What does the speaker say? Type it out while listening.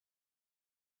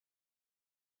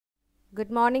Good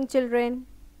morning, children.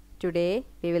 Today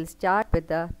we will start with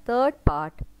the third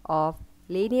part of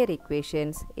linear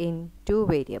equations in two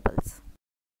variables.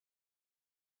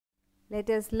 Let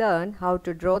us learn how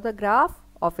to draw the graph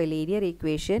of a linear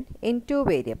equation in two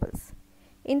variables.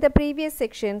 In the previous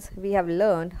sections, we have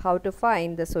learned how to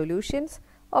find the solutions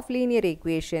of linear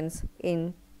equations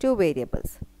in two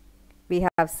variables. We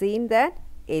have seen that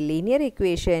a linear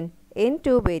equation in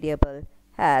two variables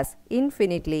has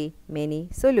infinitely many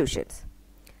solutions.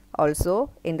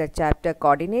 Also, in the chapter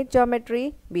coordinate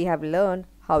geometry, we have learned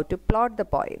how to plot the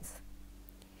points.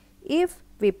 If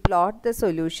we plot the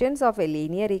solutions of a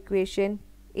linear equation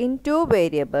in two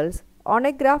variables on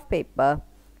a graph paper,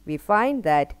 we find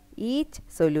that each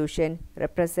solution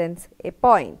represents a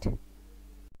point.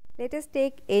 Let us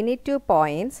take any two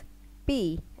points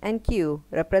P and Q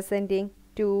representing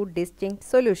two distinct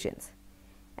solutions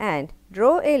and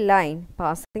draw a line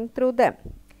passing through them.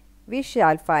 We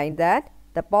shall find that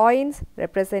the points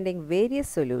representing various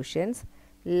solutions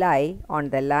lie on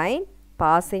the line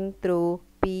passing through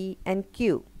P and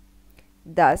Q.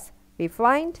 Thus, we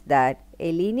find that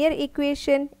a linear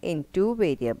equation in two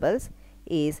variables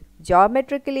is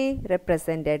geometrically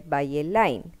represented by a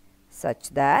line such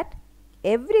that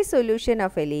every solution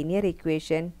of a linear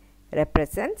equation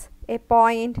represents a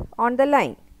point on the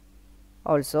line.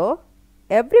 Also,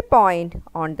 every point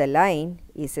on the line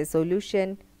is a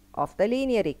solution of the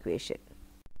linear equation.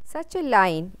 Such a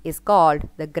line is called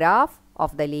the graph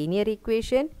of the linear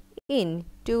equation in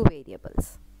two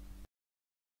variables.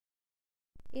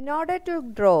 In order to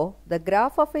draw the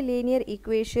graph of a linear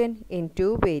equation in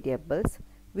two variables,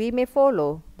 we may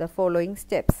follow the following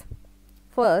steps.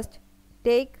 First,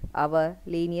 take our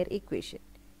linear equation.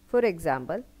 For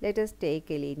example, let us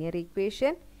take a linear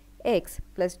equation x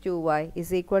plus 2y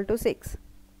is equal to 6.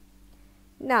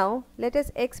 Now, let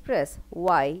us express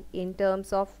y in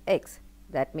terms of x.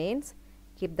 That means,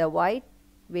 keep the y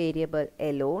variable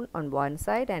alone on one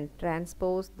side and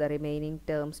transpose the remaining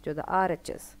terms to the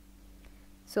RHS.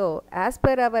 So, as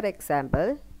per our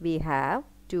example, we have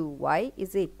 2y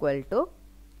is equal to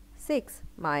 6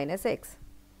 minus x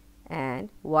and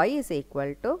y is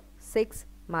equal to 6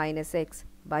 minus x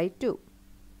by 2.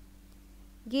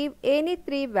 Give any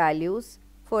three values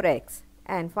for x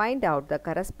and find out the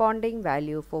corresponding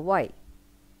value for y.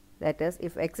 That is,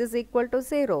 if x is equal to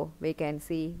 0, we can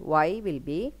see y will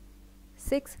be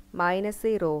 6 minus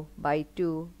 0 by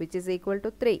 2, which is equal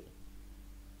to 3.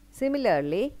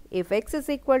 Similarly, if x is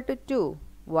equal to 2,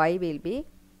 y will be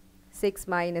 6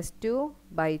 minus 2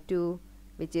 by 2,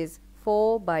 which is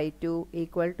 4 by 2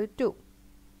 equal to 2.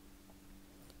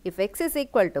 If x is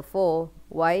equal to 4,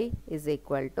 y is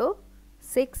equal to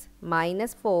 6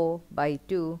 minus 4 by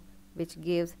 2, which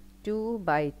gives 2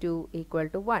 by 2 equal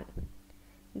to 1.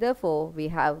 Therefore, we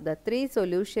have the three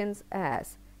solutions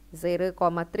as 0,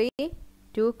 3,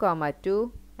 2,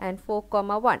 2 and 4,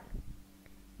 1.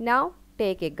 Now,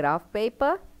 take a graph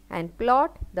paper and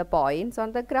plot the points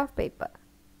on the graph paper.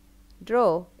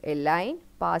 Draw a line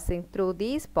passing through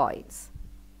these points.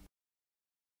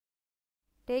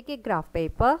 Take a graph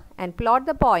paper and plot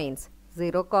the points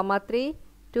 0, 3,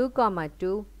 2,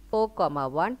 2, 4,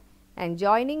 1 and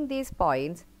joining these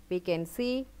points, we can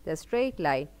see the straight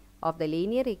line of the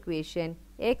linear equation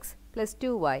x plus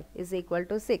 2y is equal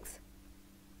to 6.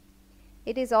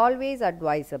 It is always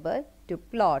advisable to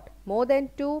plot more than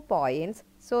 2 points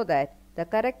so that the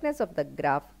correctness of the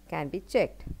graph can be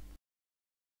checked.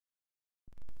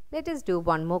 Let us do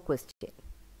one more question.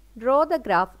 Draw the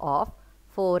graph of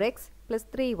 4x plus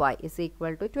 3y is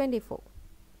equal to 24.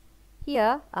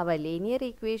 Here our linear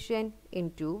equation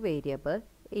in two variables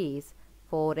is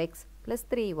 4x plus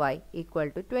 3y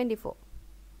equal to 24.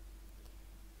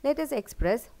 Let us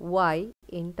express y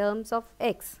in terms of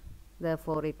x.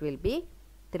 Therefore, it will be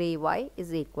 3y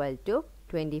is equal to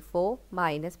 24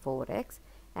 minus 4x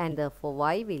and therefore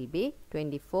y will be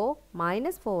 24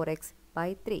 minus 4x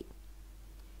by 3.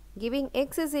 Giving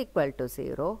x is equal to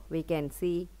 0, we can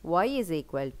see y is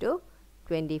equal to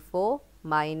 24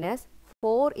 minus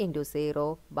 4 into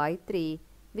 0 by 3,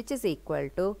 which is equal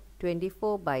to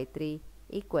 24 by 3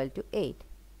 equal to 8.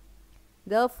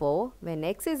 Therefore, when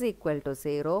x is equal to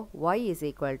 0, y is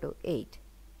equal to 8.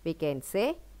 We can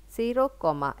say 0,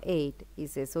 8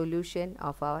 is a solution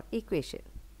of our equation.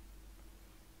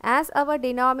 As our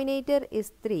denominator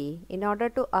is 3, in order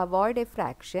to avoid a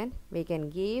fraction, we can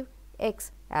give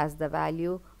x as the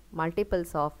value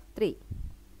multiples of 3.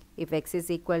 If x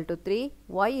is equal to 3,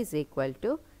 y is equal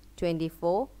to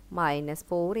 24 minus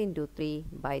 4 into 3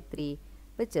 by 3,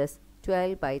 which is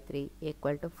 12 by 3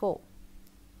 equal to 4.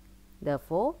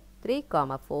 Therefore, 3,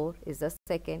 4 is the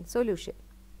second solution.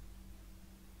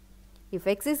 If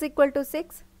x is equal to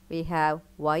 6, we have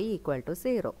y equal to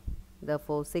 0.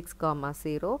 Therefore, 6,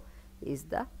 0 is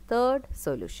the third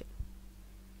solution.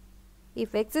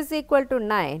 If x is equal to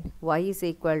 9, y is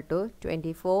equal to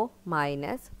 24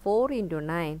 minus 4 into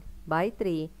 9 by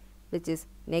 3, which is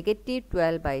negative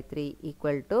 12 by 3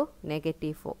 equal to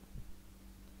negative 4.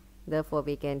 Therefore,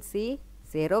 we can see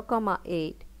 0,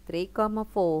 8, 3,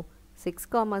 4, 6,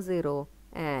 0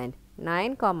 and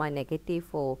 9, negative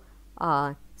 4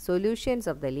 are solutions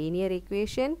of the linear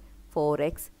equation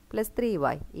 4x plus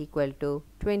 3y equal to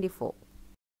 24.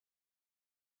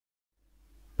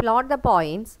 Plot the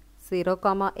points 0,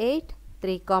 8,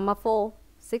 3, 4,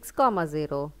 6,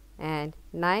 0 and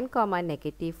 9,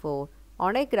 negative 4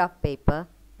 on a graph paper,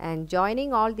 and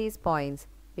joining all these points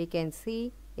we can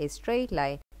see a straight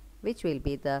line which will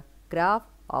be the graph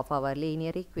of our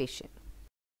linear equation.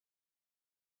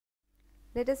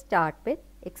 Let us start with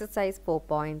exercise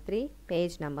 4.3,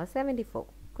 page number 74.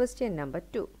 Question number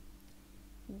 2.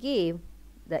 Give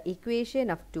the equation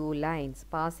of two lines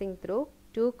passing through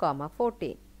 2,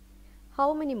 14.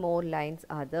 How many more lines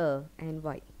are there and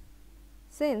why?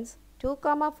 Since 2,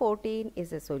 14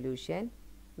 is a solution,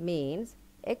 means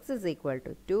x is equal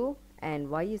to 2 and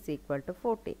y is equal to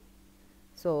 14.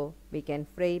 So, we can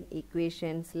frame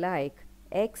equations like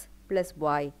x plus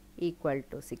y equal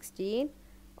to 16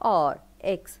 or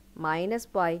x minus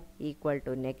y equal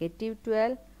to negative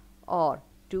 12 or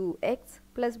 2x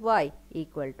plus y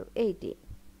equal to 18.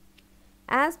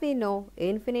 As we know,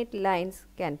 infinite lines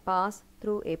can pass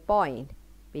through a point.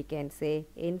 We can say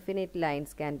infinite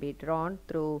lines can be drawn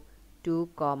through 2,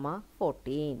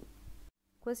 14.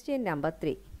 Question number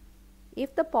 3.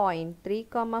 If the point 3,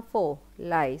 4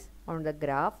 lies on the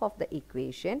graph of the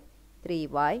equation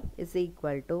 3y is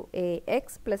equal to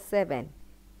ax plus 7,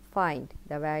 find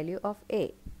the value of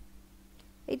a.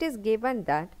 It is given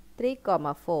that 3,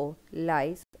 4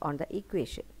 lies on the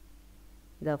equation.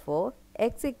 Therefore,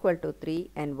 x equal to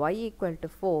 3 and y equal to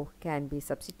 4 can be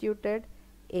substituted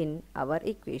in our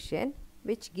equation,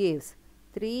 which gives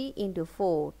 3 into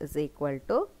 4 is equal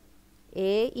to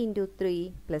a into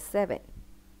 3 plus 7,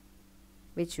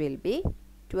 which will be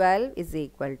 12 is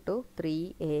equal to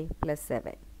 3a plus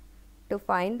 7. To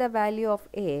find the value of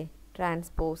a,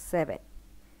 transpose 7.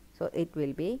 So, it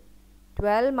will be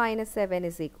 12 minus 7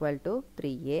 is equal to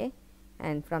 3a,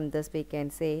 and from this we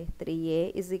can say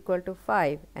 3a is equal to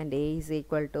 5 and a is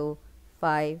equal to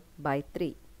 5 by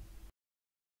 3.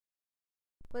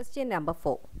 Question number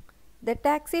 4. The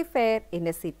taxi fare in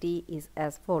a city is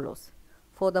as follows.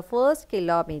 For the first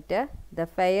kilometer, the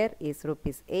fare is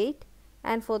rupees 8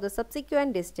 and for the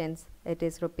subsequent distance, it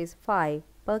is rupees 5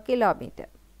 per kilometer.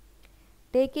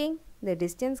 Taking the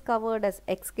distance covered as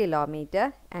x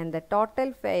kilometer and the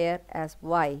total fare as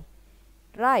y,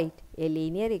 write a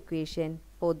linear equation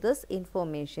for this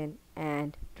information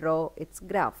and draw its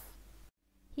graph.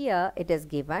 Here it is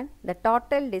given the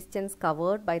total distance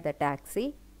covered by the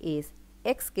taxi is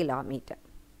x kilometer.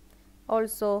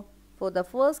 Also, for the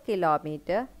first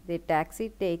kilometer, the taxi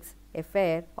takes a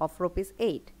fare of rupees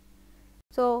 8.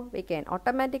 So, we can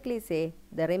automatically say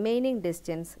the remaining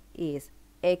distance is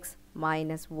x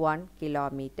minus 1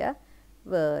 kilometer,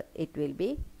 where it will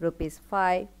be rupees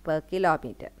 5 per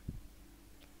kilometer.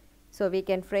 So, we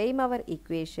can frame our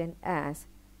equation as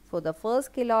for the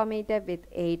first kilometer with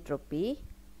 8 rupee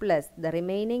plus the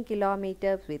remaining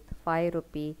kilometers with 5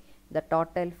 rupee, the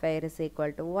total fare is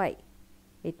equal to y.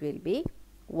 It will be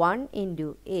 1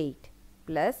 into 8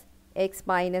 plus x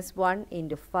minus 1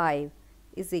 into 5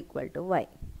 is equal to y,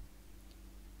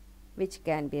 which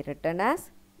can be written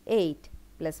as 8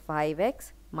 plus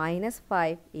 5x minus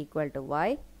 5 equal to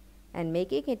y, and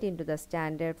making it into the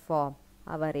standard form,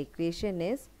 our equation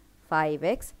is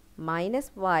 5x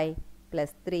minus y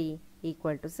plus 3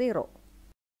 equal to 0.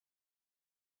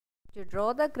 To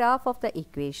draw the graph of the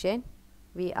equation,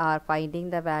 we are finding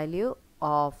the value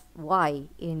of y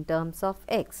in terms of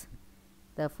x.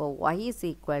 Therefore, y is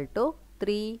equal to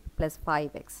 3 plus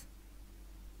 5x.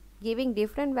 Giving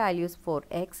different values for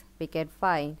x, we can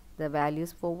find the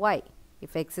values for y.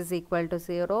 If x is equal to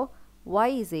 0, y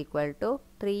is equal to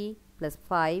 3 plus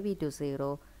 5 into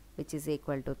 0, which is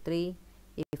equal to 3.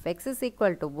 If x is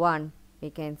equal to 1,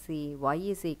 we can see y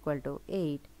is equal to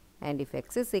 8, and if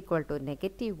x is equal to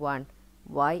negative 1,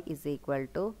 y is equal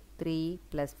to 3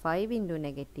 plus 5 into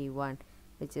negative 1,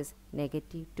 which is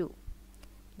negative 2.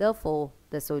 Therefore,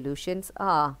 the solutions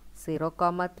are 0,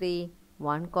 3,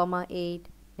 1, 8,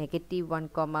 negative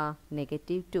 1,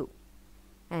 negative 2.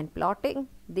 And plotting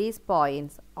these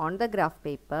points on the graph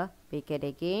paper, we can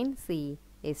again see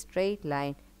a straight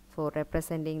line for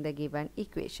representing the given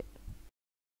equation.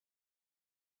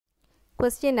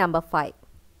 Question number 5.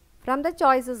 From the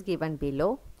choices given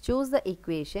below, choose the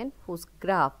equation whose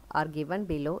graph are given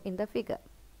below in the figure.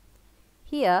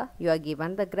 Here you are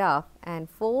given the graph and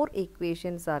 4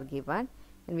 equations are given,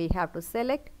 and we have to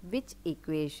select which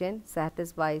equation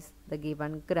satisfies the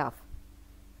given graph.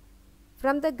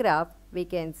 From the graph we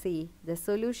can see the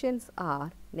solutions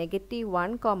are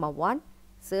 -1, 1,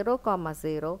 0,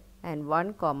 0 and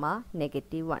 1,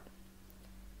 -1.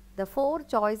 The 4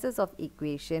 choices of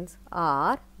equations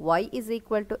are y is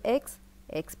equal to x,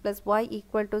 x plus y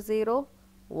equal to 0,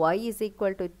 y is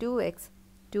equal to 2x,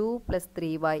 2 plus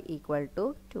 3y equal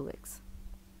to 2x.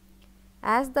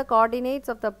 As the coordinates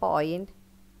of the point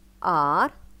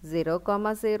are 0,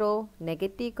 0,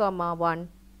 negative, 1,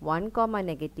 1,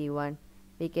 -1,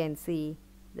 we can see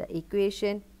the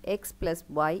equation x plus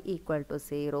y equal to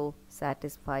 0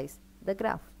 satisfies the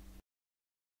graph.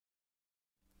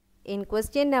 In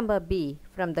question number B,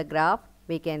 from the graph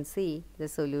we can see the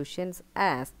solutions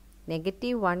as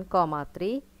 -1,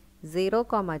 3, 0,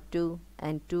 2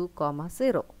 and 2,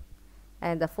 0.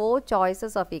 And the 4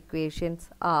 choices of equations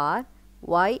are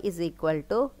y is equal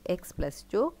to x plus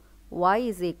 2, y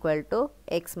is equal to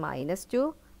x minus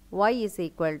 2, y is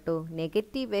equal to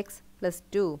negative x plus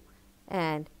 2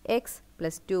 and x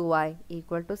plus 2y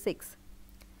equal to 6.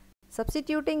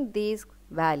 Substituting these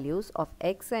values of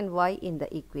x and y in the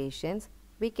equations,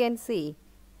 we can see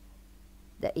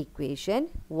the equation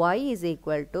y is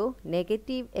equal to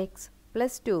negative x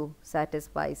plus 2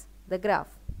 satisfies the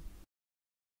graph.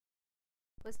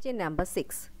 Question number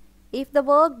 6. If the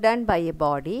work done by a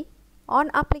body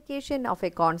on application of a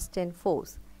constant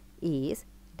force is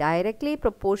directly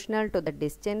proportional to the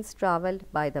distance travelled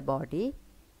by the body,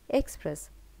 express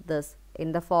this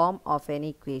in the form of an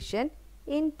equation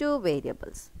in 2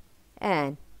 variables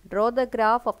and draw the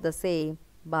graph of the same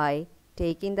by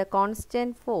taking the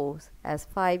constant force as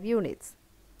 5 units.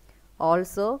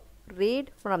 Also,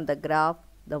 read from the graph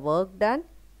the work done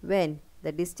when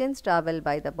the distance travelled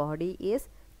by the body is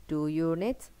 2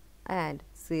 units and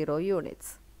 0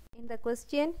 units. In the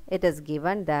question, it is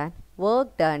given that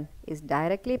work done is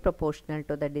directly proportional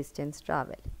to the distance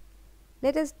travelled.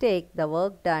 Let us take the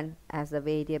work done as the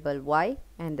variable y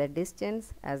and the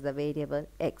distance as the variable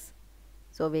x.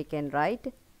 So we can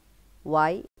write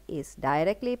y is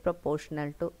directly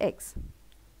proportional to x.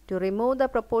 To remove the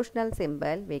proportional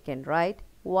symbol, we can write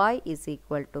y is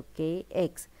equal to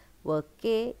kx, where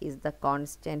k is the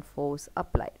constant force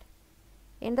applied.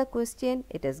 In the question,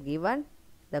 it is given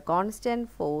the constant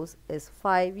force is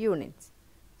 5 units.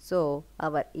 So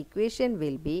our equation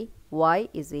will be y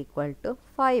is equal to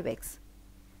 5x.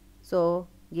 So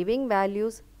giving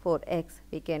values for x,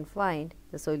 we can find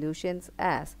the solutions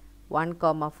as 1,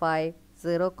 5,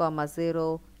 0,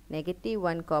 0,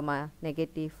 -1,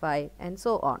 -5 and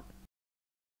so on.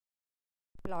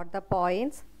 Plot the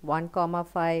points 1,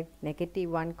 5,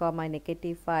 -1,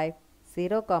 -5,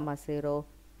 0, 0.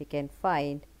 We can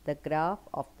find the graph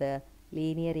of the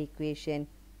linear equation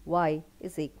y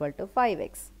is equal to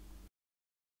 5x.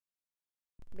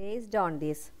 Based on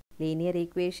these linear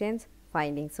equations,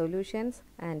 finding solutions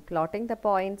and plotting the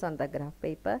points on the graph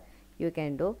paper, you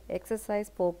can do exercise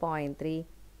 4.3,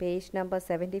 page number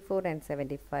 74 and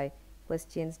 75,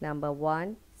 questions number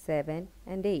 1, 7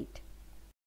 and 8.